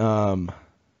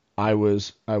 I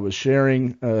was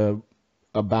sharing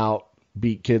about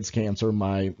Beat Kids Cancer,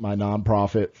 my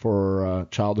nonprofit for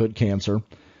childhood cancer,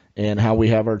 and how we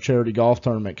have our charity golf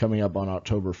tournament coming up on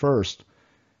October 1st.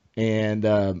 And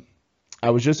I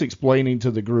was just explaining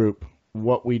to the group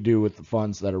what we do with the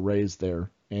funds that are raised there.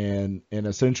 And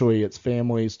essentially it's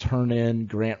families turn in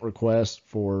grant requests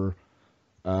for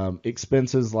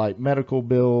expenses like medical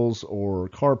bills or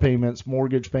car payments,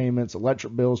 mortgage payments,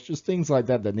 electric bills, just things like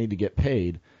that need to get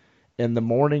paid. And the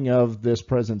morning of this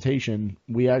presentation,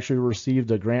 we actually received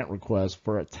a grant request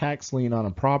for a tax lien on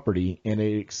a property, and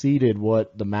it exceeded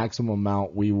what the maximum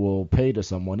amount we will pay to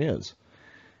someone is.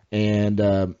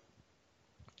 And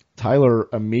Tyler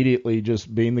immediately,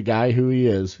 just being the guy who he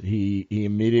is, he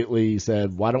immediately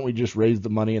said, why don't we just raise the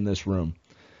money in this room?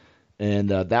 And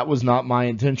that was not my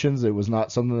intentions. It was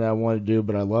not something that I wanted to do,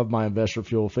 but I love my Investor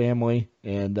Fuel family.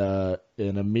 And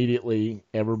immediately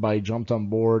everybody jumped on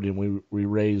board, and we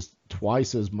raised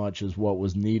twice as much as what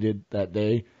was needed that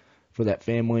day for that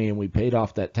family. And we paid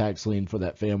off that tax lien for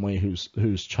that family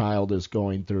whose child is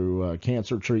going through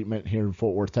cancer treatment here in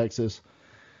Fort Worth, Texas.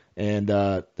 And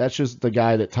that's just the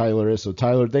guy that Tyler is. So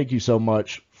Tyler, thank you so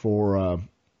much for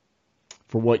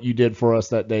what you did for us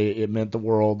that day. It meant the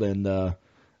world. And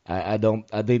I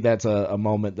think that's a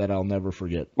moment that I'll never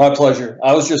forget. My pleasure.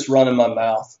 I was just running my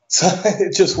mouth, so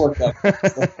it just worked out.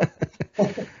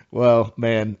 Well,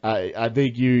 man, I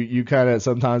think you kind of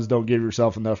sometimes don't give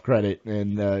yourself enough credit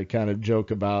and kind of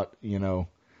joke about,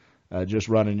 just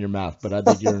running your mouth, but I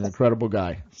think you're an incredible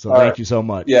guy. So thank you so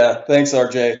much. Yeah. Thanks,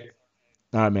 RJ.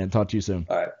 All right, man. Talk to you soon.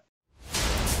 All right.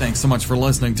 Thanks so much for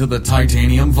listening to the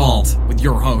Titanium Vault with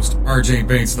your host, RJ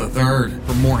Bates III.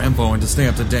 For more info and to stay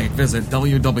up to date, visit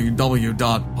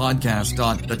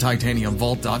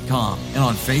www.podcast.thetitaniumvault.com and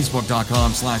on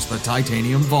facebook.com/The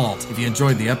Titanium Vault. If you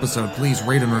enjoyed the episode, please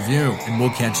rate and review, and we'll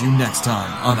catch you next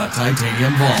time on the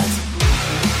Titanium Vault.